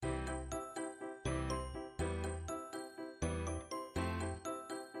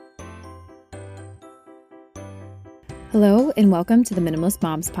Hello, and welcome to the Minimalist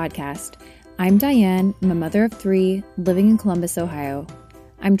Moms podcast. I'm Diane. I'm a mother of three living in Columbus, Ohio.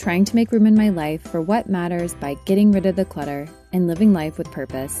 I'm trying to make room in my life for what matters by getting rid of the clutter and living life with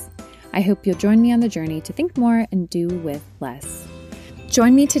purpose. I hope you'll join me on the journey to think more and do with less.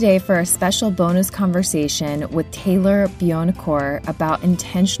 Join me today for a special bonus conversation with Taylor Buonocore about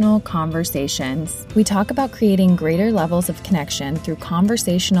intentional conversations. We talk about creating greater levels of connection through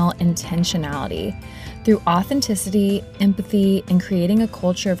conversational intentionality. Through authenticity, empathy, and creating a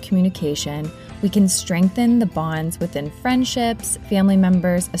culture of communication, we can strengthen the bonds within friendships, family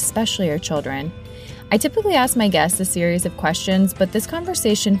members, especially our children. I typically ask my guests a series of questions, but this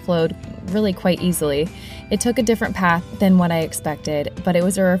conversation flowed really quite easily. It took a different path than what I expected, but it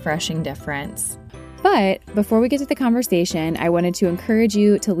was a refreshing difference. But before we get to the conversation, I wanted to encourage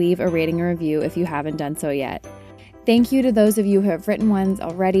you to leave a rating or review if you haven't done so yet. Thank you to those of you who have written ones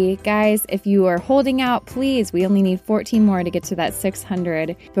already. Guys, if you are holding out, please, we only need 14 more to get to that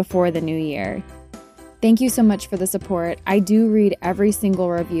 600 before the new year. Thank you so much for the support. I do read every single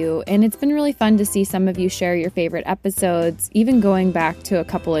review, and it's been really fun to see some of you share your favorite episodes, even going back to a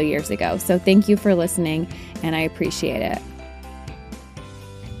couple of years ago. So thank you for listening, and I appreciate it.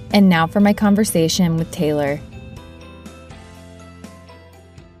 And now for my conversation with Taylor.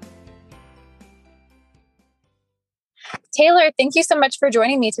 Taylor, thank you so much for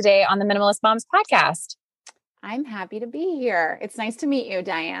joining me today on the Minimalist Moms podcast. I'm happy to be here. It's nice to meet you,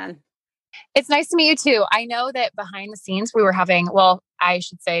 Diane. It's nice to meet you too. I know that behind the scenes we were having, well, I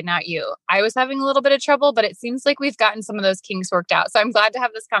should say not you. I was having a little bit of trouble, but it seems like we've gotten some of those kinks worked out. So I'm glad to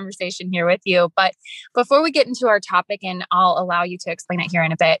have this conversation here with you. But before we get into our topic, and I'll allow you to explain it here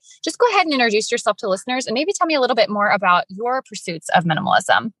in a bit, just go ahead and introduce yourself to listeners and maybe tell me a little bit more about your pursuits of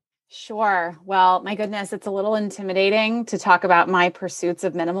minimalism. Sure. Well, my goodness, it's a little intimidating to talk about my pursuits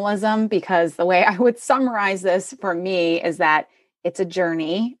of minimalism because the way I would summarize this for me is that it's a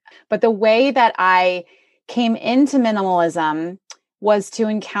journey. But the way that I came into minimalism was to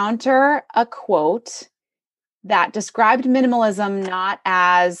encounter a quote that described minimalism not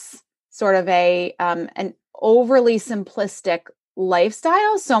as sort of an overly simplistic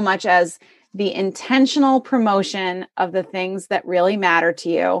lifestyle so much as the intentional promotion of the things that really matter to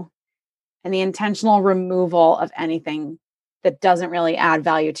you and the intentional removal of anything that doesn't really add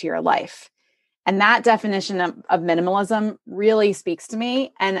value to your life. And that definition of minimalism really speaks to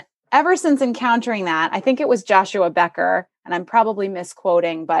me. And ever since encountering that, I think it was Joshua Becker, and I'm probably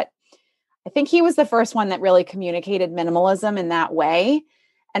misquoting, but I think he was the first one that really communicated minimalism in that way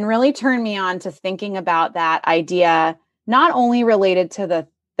and really turned me on to thinking about that idea, not only related to the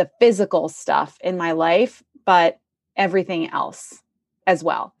physical stuff in my life, but everything else as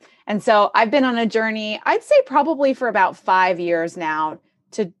well. And so I've been on a journey, I'd say probably for about 5 years now,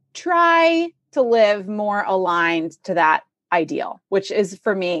 to try to live more aligned to that ideal, which is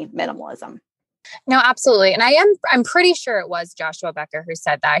for me, minimalism. No, absolutely. And I'm pretty sure it was Joshua Becker who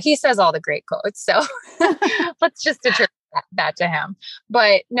said that. He says all the great quotes. So let's just attribute that to him.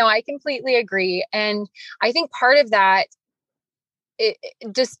 But no, I completely agree. And I think part of that,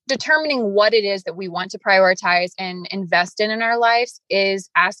 just determining what it is that we want to prioritize and invest in our lives is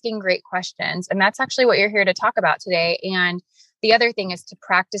asking great questions. And that's actually what you're here to talk about today. And the other thing is to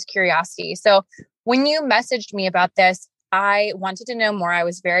practice curiosity. So when you messaged me about this, I wanted to know more. I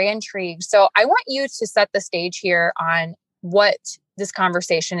was very intrigued. So I want you to set the stage here on what this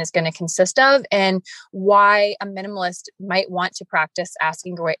conversation is going to consist of and why a minimalist might want to practice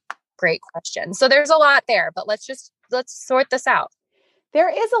asking great questions. So there's a lot there, but let's sort this out. There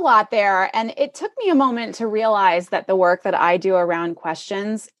is a lot there. And it took me a moment to realize that the work that I do around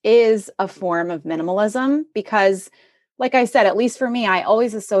questions is a form of minimalism because, like I said, at least for me, I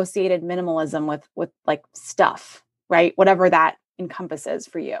always associated minimalism with like stuff, right? Whatever that encompasses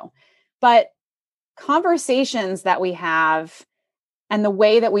for you. But conversations that we have and the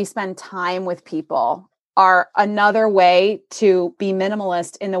way that we spend time with people are another way to be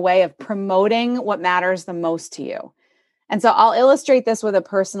minimalist in the way of promoting what matters the most to you. And so I'll illustrate this with a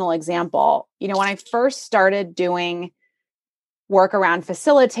personal example. You know, when I first started doing work around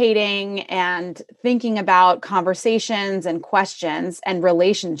facilitating and thinking about conversations and questions and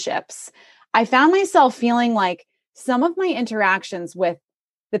relationships, I found myself feeling like some of my interactions with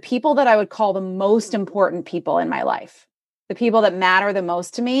the people that I would call the most important people in my life, the people that matter the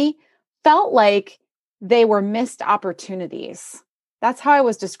most to me, felt like they were missed opportunities. That's how I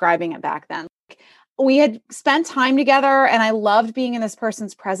was describing it back then. We had spent time together and I loved being in this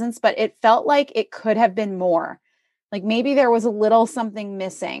person's presence, but it felt like it could have been more. Like maybe there was a little something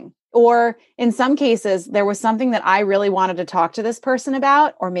missing, or in some cases, there was something that I really wanted to talk to this person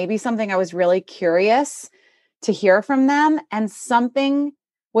about, or maybe something I was really curious to hear from them, and something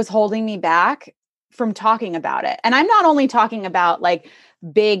was holding me back from talking about it. And I'm not only talking about like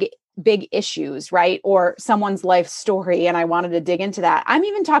big issues, right? Or someone's life story. And I wanted to dig into that. I'm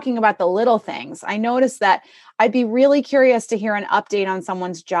even talking about the little things. I noticed that I'd be really curious to hear an update on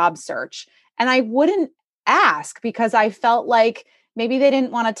someone's job search. And I wouldn't ask because I felt like maybe they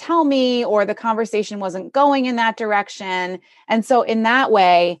didn't want to tell me, or the conversation wasn't going in that direction. And so in that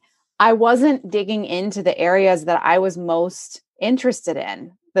way, I wasn't digging into the areas that I was most interested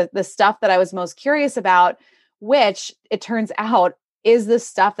in, the stuff that I was most curious about, which it turns out is the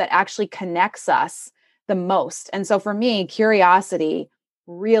stuff that actually connects us the most. And so for me, curiosity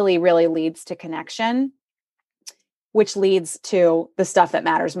really, really leads to connection, which leads to the stuff that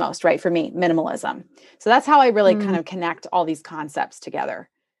matters most, right? For me, minimalism. So that's how I really kind of connect all these concepts together.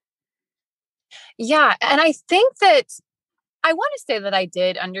 Yeah. And I think that I want to say that I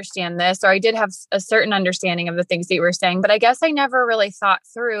did understand this, or I did have a certain understanding of the things that you were saying, but I guess I never really thought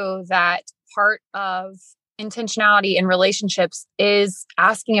through that part of intentionality in relationships is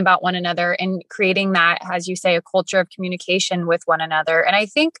asking about one another and creating that, as you say, a culture of communication with one another. And I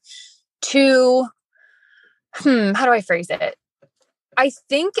think how do I phrase it? I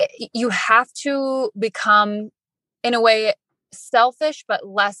think you have to become, in a way, selfish, but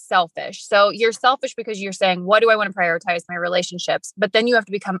less selfish. So you're selfish because you're saying, what do I want to prioritize my relationships? But then you have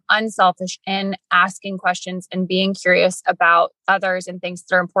to become unselfish in asking questions and being curious about others and things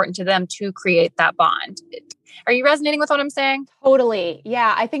that are important to them to create that bond. Are you resonating with what I'm saying? Totally.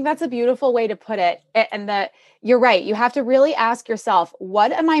 Yeah. I think that's a beautiful way to put it. And that you're right. You have to really ask yourself,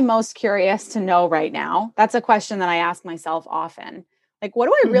 what am I most curious to know right now? That's a question that I ask myself often. Like, what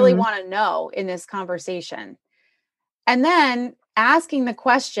do I really want to know in this conversation? And then asking the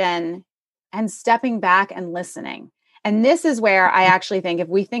question and stepping back and listening. And this is where I actually think if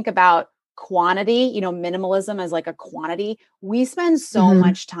we think about quantity, minimalism as like a quantity, we spend so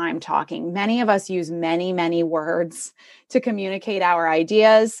much time talking. Many of us use many, many words to communicate our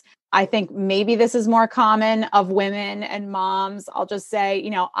ideas. I think maybe this is more common of women and moms. I'll just say,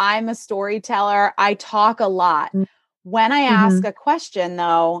 I'm a storyteller. I talk a lot. When I ask a question,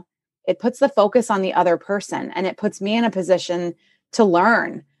 though, it puts the focus on the other person, and it puts me in a position to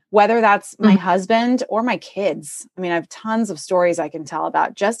learn, whether that's my husband or my kids. I mean, I have tons of stories I can tell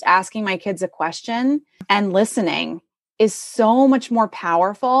about just asking my kids a question and listening is so much more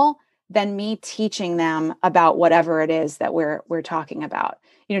powerful than me teaching them about whatever it is that we're talking about.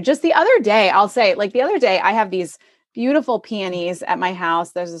 Just the other day, I'll say, like the other day, I have these beautiful peonies at my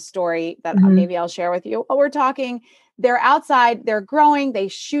house. There's a story that maybe I'll share with you while we're talking. They're outside, they're growing, they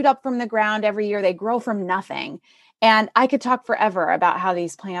shoot up from the ground every year, they grow from nothing. And I could talk forever about how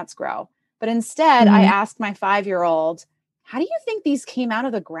these plants grow. But instead, I asked my 5-year-old, how do you think these came out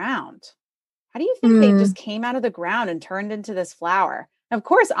of the ground? How do you think they just came out of the ground and turned into this flower? And of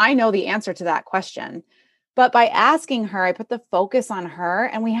course, I know the answer to that question. But by asking her, I put the focus on her.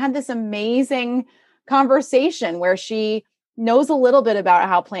 And we had this amazing conversation where she knows a little bit about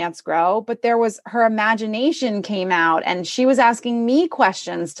how plants grow, but her imagination came out and she was asking me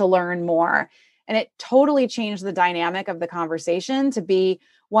questions to learn more. And it totally changed the dynamic of the conversation to be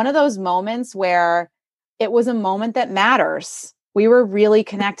one of those moments where it was a moment that matters. We were really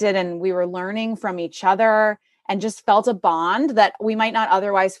connected and we were learning from each other and just felt a bond that we might not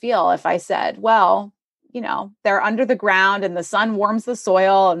otherwise feel if I said, well, they're under the ground and the sun warms the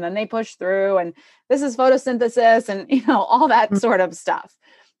soil and then they push through and this is photosynthesis and, all that sort of stuff.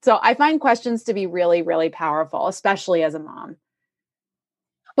 So I find questions to be really, really powerful, especially as a mom.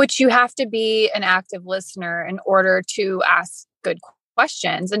 Which you have to be an active listener in order to ask good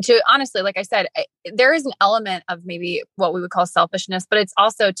questions. And to honestly, like I said, there is an element of maybe what we would call selfishness, but it's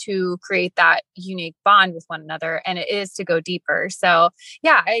also to create that unique bond with one another. And it is to go deeper. So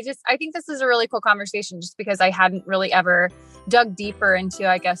yeah, I think this is a really cool conversation just because I hadn't really ever dug deeper into,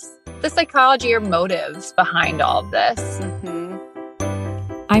 I guess, the psychology or motives behind all of this.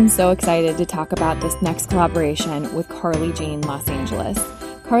 I'm so excited to talk about this next collaboration with Carly Jean Los Angeles.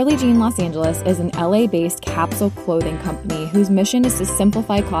 Carly Jean Los Angeles is an LA-based capsule clothing company whose mission is to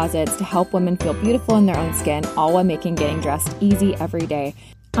simplify closets to help women feel beautiful in their own skin, all while making getting dressed easy every day.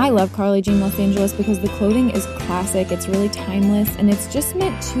 I love Carly Jean Los Angeles because the clothing is classic, it's really timeless, and it's just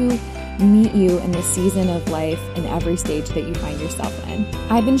meant to meet you in the season of life in every stage that you find yourself in.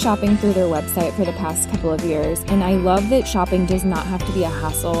 I've been shopping through their website for the past couple of years, and I love that shopping does not have to be a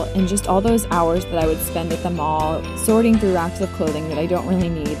hassle, and just all those hours that I would spend at the mall sorting through racks of clothing that I don't really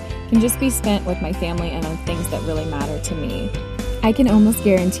need can just be spent with my family and on things that really matter to me. I can almost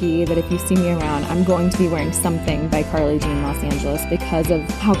guarantee that if you see me around, I'm going to be wearing something by Carly Jean Los Angeles because of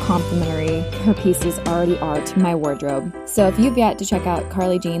how complimentary her pieces already are to my wardrobe. So if you've yet to check out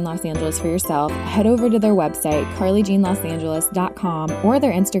Carly Jean Los Angeles for yourself, head over to their website, carlyjeanlosangeles.com, or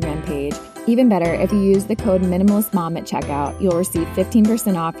their Instagram page. Even better, if you use the code MinimalistMom at checkout, you'll receive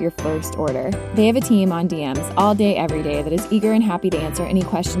 15% off your first order. They have a team on DMs all day, every day that is eager and happy to answer any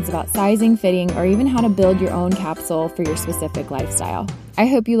questions about sizing, fitting, or even how to build your own capsule for your specific lifestyle. I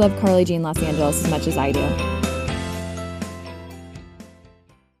hope you love Carly Jean Los Angeles as much as I do.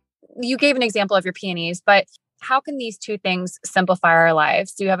 You gave an example of your peonies, but how can these two things simplify our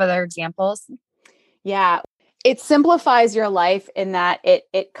lives? Do you have other examples? Yeah. It simplifies your life in that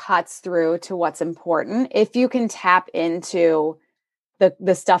it cuts through to what's important if you can tap into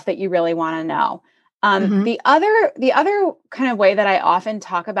the stuff that you really want to know. The other kind of way that I often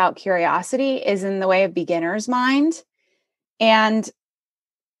talk about curiosity is in the way of beginner's mind. And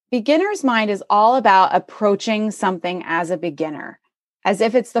beginner's mind is all about approaching something as a beginner, as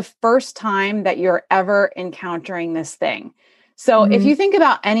if it's the first time that you're ever encountering this thing. So if you think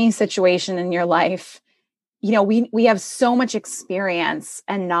about any situation in your life, you know, we have so much experience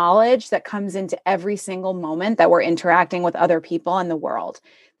and knowledge that comes into every single moment that we're interacting with other people in the world.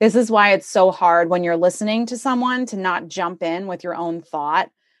 This is why it's so hard when you're listening to someone to not jump in with your own thought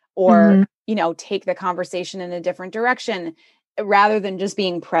or, you know, take the conversation in a different direction rather than just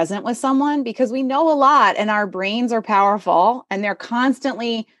being present with someone, because we know a lot and our brains are powerful and they're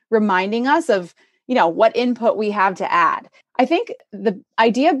constantly reminding us of, you know, what input we have to add. I think the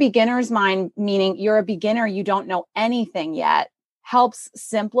idea of beginner's mind, meaning you're a beginner, you don't know anything yet, helps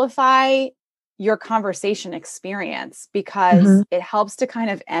simplify your conversation experience because it helps to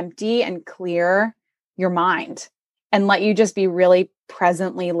kind of empty and clear your mind and let you just be really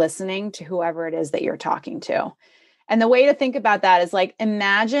presently listening to whoever it is that you're talking to. And the way to think about that is like,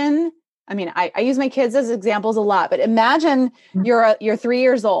 imagine, I mean, I use my kids as examples a lot, but imagine you're 3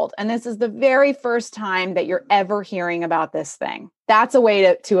 years old and this is the very first time that you're ever hearing about this thing. That's a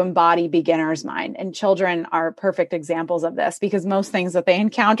way to embody beginner's mind. And children are perfect examples of this because most things that they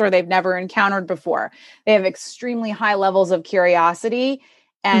encounter, they've never encountered before. They have extremely high levels of curiosity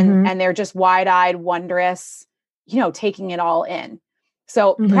and they're just wide-eyed, wondrous, you know, taking it all in.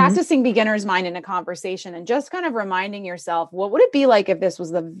 So practicing beginner's mind in a conversation and just kind of reminding yourself, what would it be like if this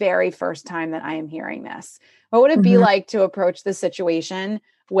was the very first time that I am hearing this? What would it be like to approach the situation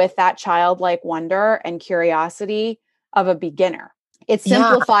with that childlike wonder and curiosity of a beginner? It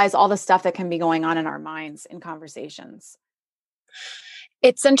simplifies all the stuff that can be going on in our minds in conversations.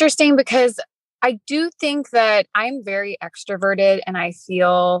 It's interesting because I do think that I'm very extroverted and I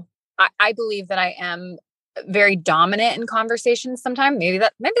believe that I am very dominant in conversations sometimes. Maybe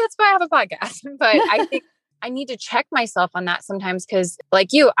that's why I have a podcast, but I think I need to check myself on that sometimes because like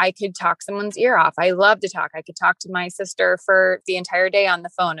you, I could talk someone's ear off. I love to talk. I could talk to my sister for the entire day on the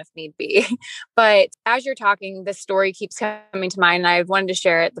phone if need be. But as you're talking, this story keeps coming to mind and I've wanted to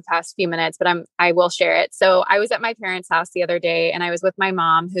share it the past few minutes, but I will share it. So I was at my parents' house the other day and I was with my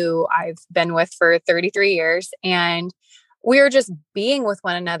mom who I've been with for 33 years and we were just being with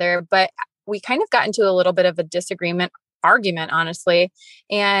one another, but we kind of got into a little bit of a argument, honestly.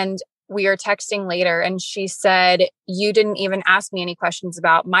 And we were texting later and she said, you didn't even ask me any questions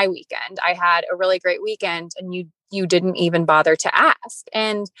about my weekend. I had a really great weekend and you didn't even bother to ask.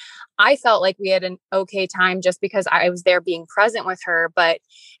 And I felt like we had an okay time just because I was there being present with her. But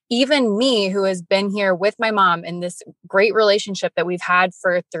even me, who has been here with my mom in this great relationship that we've had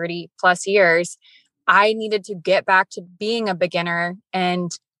for 30 plus years, I needed to get back to being a beginner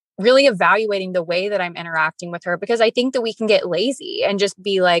and really evaluating the way that I'm interacting with her, because I think that we can get lazy and just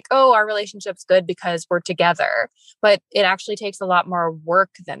be like, oh, our relationship's good because we're together. But it actually takes a lot more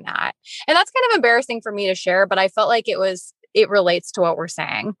work than that. And that's kind of embarrassing for me to share, but I felt like it relates to what we're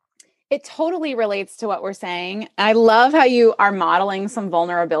saying. It totally relates to what we're saying. I love how you are modeling some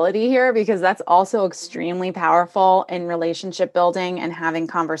vulnerability here because that's also extremely powerful in relationship building and having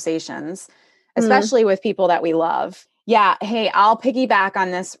conversations, especially with people that we love. Yeah. Hey, I'll piggyback on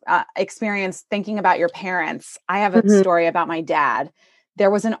this experience thinking about your parents. I have a story about my dad.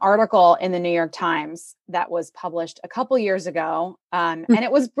 There was an article in the New York Times that was published a couple years ago, and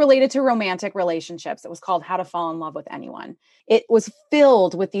it was related to romantic relationships. It was called How to Fall in Love with Anyone. It was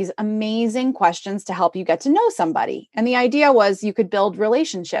filled with these amazing questions to help you get to know somebody. And the idea was you could build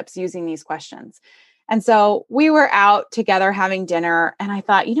relationships using these questions. And so we were out together having dinner, and I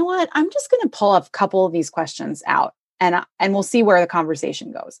thought, you know what? I'm just going to pull a couple of these questions out. And we'll see where the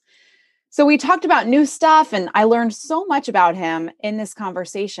conversation goes. So we talked about new stuff, and I learned so much about him in this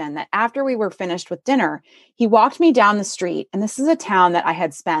conversation that after we were finished with dinner, he walked me down the street. And this is a town that I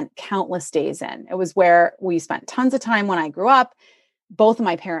had spent countless days in. It was where we spent tons of time when I grew up. Both of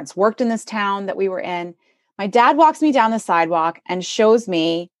my parents worked in this town that we were in. My dad walks me down the sidewalk and shows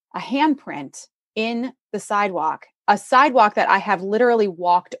me a handprint in the sidewalk, a sidewalk that I have literally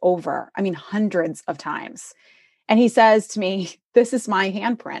walked over, I mean, hundreds of times. And he says to me, "This is my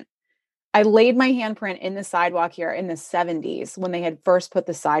handprint. I laid my handprint in the sidewalk here in the 70s when they had first put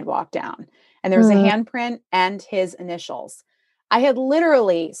the sidewalk down. And there was a handprint and his initials. I had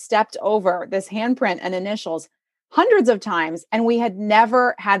literally stepped over this handprint and initials hundreds of times, and we had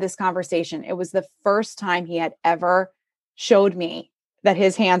never had this conversation. It was the first time he had ever showed me that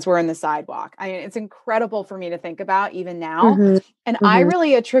his hands were in the sidewalk. I mean, it's incredible for me to think about even now. And I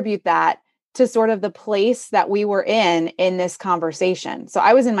really attribute that to sort of the place that we were in this conversation. So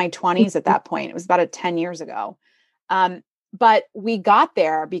I was in my 20s at that point. It was about 10 years ago. But we got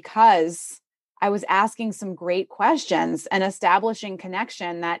there because I was asking some great questions and establishing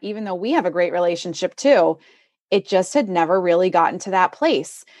connection that even though we have a great relationship too, it just had never really gotten to that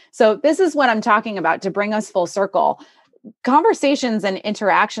place. So this is what I'm talking about to bring us full circle. Conversations and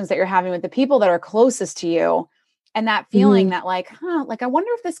interactions that you're having with the people that are closest to you, and that feeling that like, I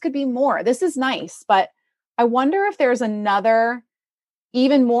wonder if this could be more. This is nice, but I wonder if there's another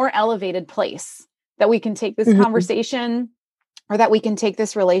even more elevated place that we can take this conversation or that we can take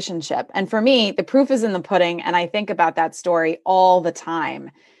this relationship. And for me, the proof is in the pudding. And I think about that story all the time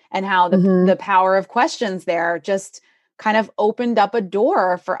and how the power of questions there just kind of opened up a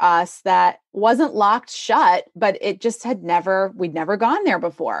door for us that wasn't locked shut, but it just we'd never gone there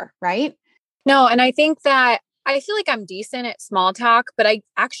before. Right? No. And I think that I feel like I'm decent at small talk, but I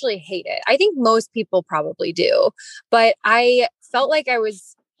actually hate it. I think most people probably do, but I felt like I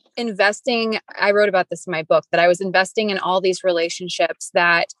was investing. I wrote about this in my book that I was investing in all these relationships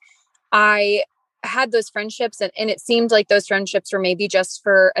that I had those friendships and it seemed like those friendships were maybe just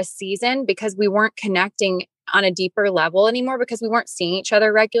for a season because we weren't connecting on a deeper level anymore because we weren't seeing each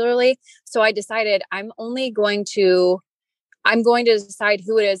other regularly. So I decided I'm going to decide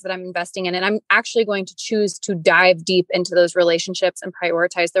who it is that I'm investing in. And I'm actually going to choose to dive deep into those relationships and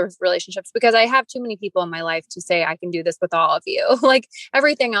prioritize those relationships because I have too many people in my life to say I can do this with all of you, like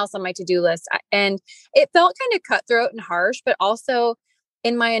everything else on my to-do list. And it felt kind of cutthroat and harsh, but also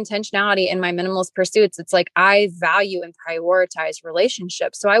in my intentionality and my minimalist pursuits, it's like I value and prioritize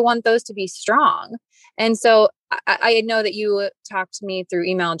relationships. So I want those to be strong. And so I know that you talked to me through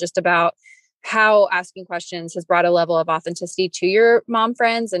email just about how asking questions has brought a level of authenticity to your mom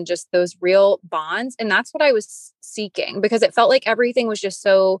friends and just those real bonds. And that's what I was seeking because it felt like everything was just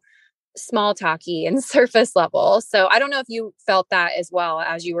so small talky and surface level. So I don't know if you felt that as well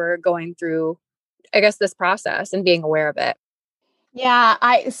as you were going through, I guess, this process and being aware of it. Yeah,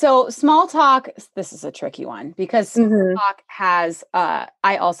 so small talk, this is a tricky one because small talk has I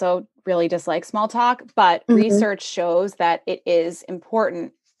also really dislike small talk, but research shows that it is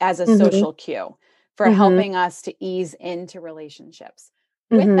important as a social cue for helping us to ease into relationships.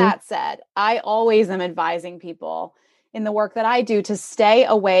 With that said, I always am advising people in the work that I do to stay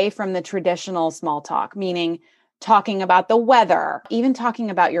away from the traditional small talk, meaning talking about the weather, even talking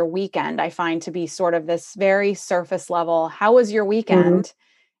about your weekend, I find to be sort of this very surface level. How was your weekend?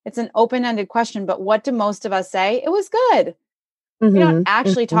 It's an open-ended question, but what do most of us say? It was good. We don't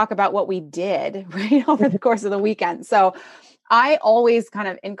actually talk about what we did right over the course of the weekend. So I always kind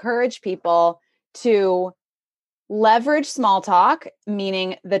of encourage people to leverage small talk,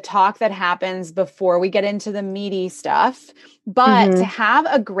 meaning the talk that happens before we get into the meaty stuff, but to have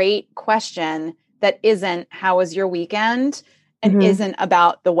a great question that isn't how was your weekend and isn't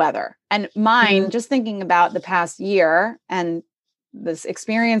about the weather. And mine, just thinking about the past year and this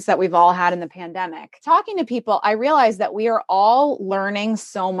experience that we've all had in the pandemic, talking to people, I realized that we are all learning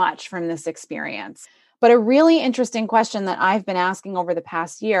so much from this experience. But a really interesting question that I've been asking over the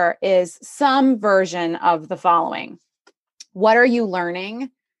past year is some version of the following. What are you learning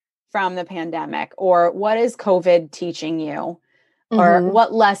from the pandemic? Or what is COVID teaching you? Or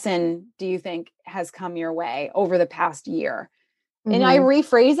what lesson do you think has come your way over the past year? And I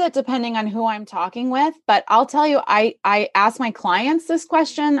rephrase it depending on who I'm talking with. But I'll tell you, I ask my clients this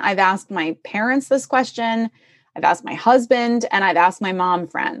question. I've asked my parents this question. I've asked my husband and I've asked my mom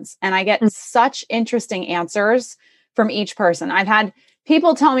friends. And I get such interesting answers from each person. I've had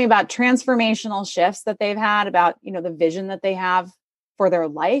people tell me about transformational shifts that they've had, about, the vision that they have for their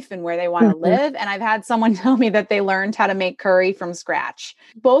life and where they want to live. And I've had someone tell me that they learned how to make curry from scratch.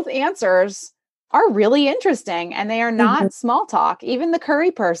 Both answers are really interesting and they are not small talk. Even the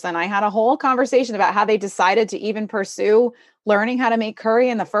curry person, I had a whole conversation about how they decided to even pursue learning how to make curry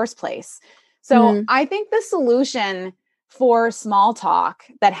in the first place. So I think the solution for small talk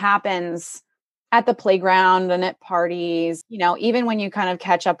that happens at the playground and at parties, even when you kind of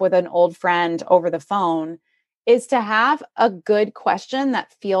catch up with an old friend over the phone, is to have a good question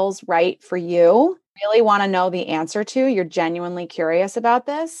that feels right for you, really want to know the answer to, you're genuinely curious about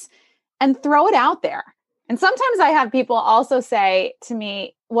this, and throw it out there. And sometimes I have people also say to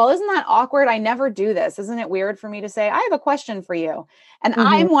me, well, isn't that awkward? I never do this. Isn't it weird for me to say, I have a question for you? And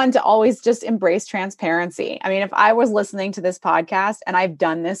I'm one to always just embrace transparency. I mean, if I was listening to this podcast and I've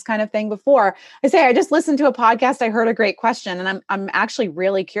done this kind of thing before, I say, I just listened to a podcast. I heard a great question. And I'm actually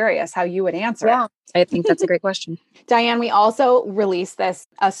really curious how you would answer it. I think that's a great question. Diane, we also released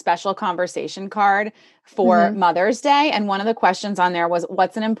a special conversation card for Mother's Day. And one of the questions on there was,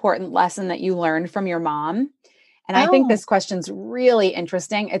 what's an important lesson that you learned from your mom? And I think this question's really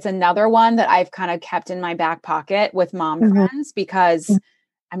interesting. It's another one that I've kind of kept in my back pocket with mom friends because,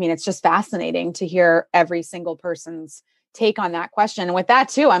 I mean, it's just fascinating to hear every single person's take on that question. And with that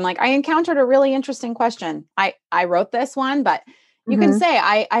too, I'm like, I encountered a really interesting question. I wrote this one, but you can say,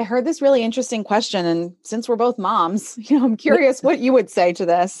 I heard this really interesting question. And since we're both moms, I'm curious what you would say to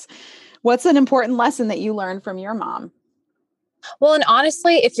this. What's an important lesson that you learned from your mom? Well, and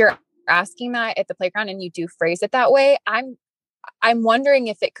honestly, if you're asking that at the playground and you do phrase it that way, I'm wondering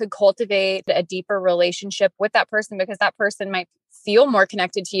if it could cultivate a deeper relationship with that person, because that person might feel more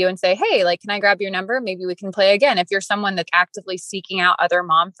connected to you and say, hey, like, can I grab your number? Maybe we can play again. If you're someone that's actively seeking out other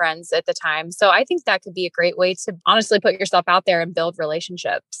mom friends at the time. So I think that could be a great way to honestly put yourself out there and build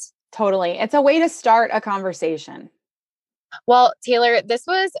relationships. Totally. It's a way to start a conversation. Well, Taylor, this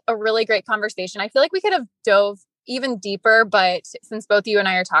was a really great conversation. I feel like we could have dove even deeper, but since both you and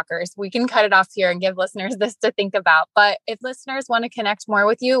I are talkers, we can cut it off here and give listeners this to think about. But if listeners want to connect more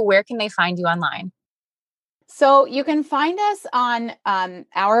with you, where can they find you online? So you can find us on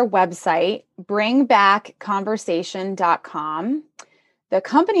our website, bringbackconversation.com. The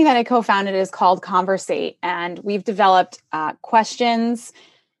company that I co-founded is called Conversate, and we've developed questions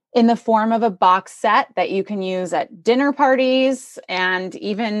in the form of a box set that you can use at dinner parties and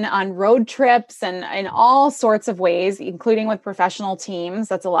even on road trips and in all sorts of ways, including with professional teams.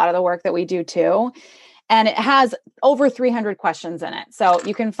 That's a lot of the work that we do too. And it has over 300 questions in it. So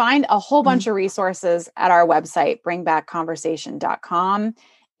you can find a whole bunch of resources at our website, bringbackconversation.com.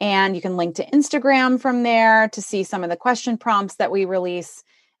 And you can link to Instagram from there to see some of the question prompts that we release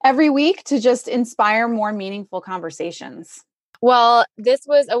every week to just inspire more meaningful conversations. Well, this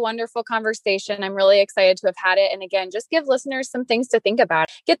was a wonderful conversation. I'm really excited to have had it. And again, just give listeners some things to think about.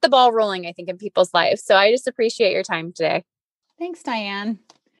 Get the ball rolling, I think, in people's lives. So I just appreciate your time today. Thanks, Diane.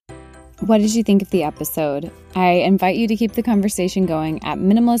 What did you think of the episode? I invite you to keep the conversation going at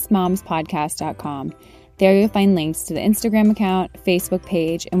minimalistmomspodcast.com. There you'll find links to the Instagram account, Facebook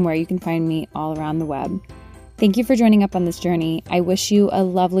page, and where you can find me all around the web. Thank you for joining up on this journey. I wish you a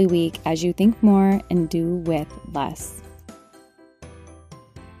lovely week as you think more and do with less.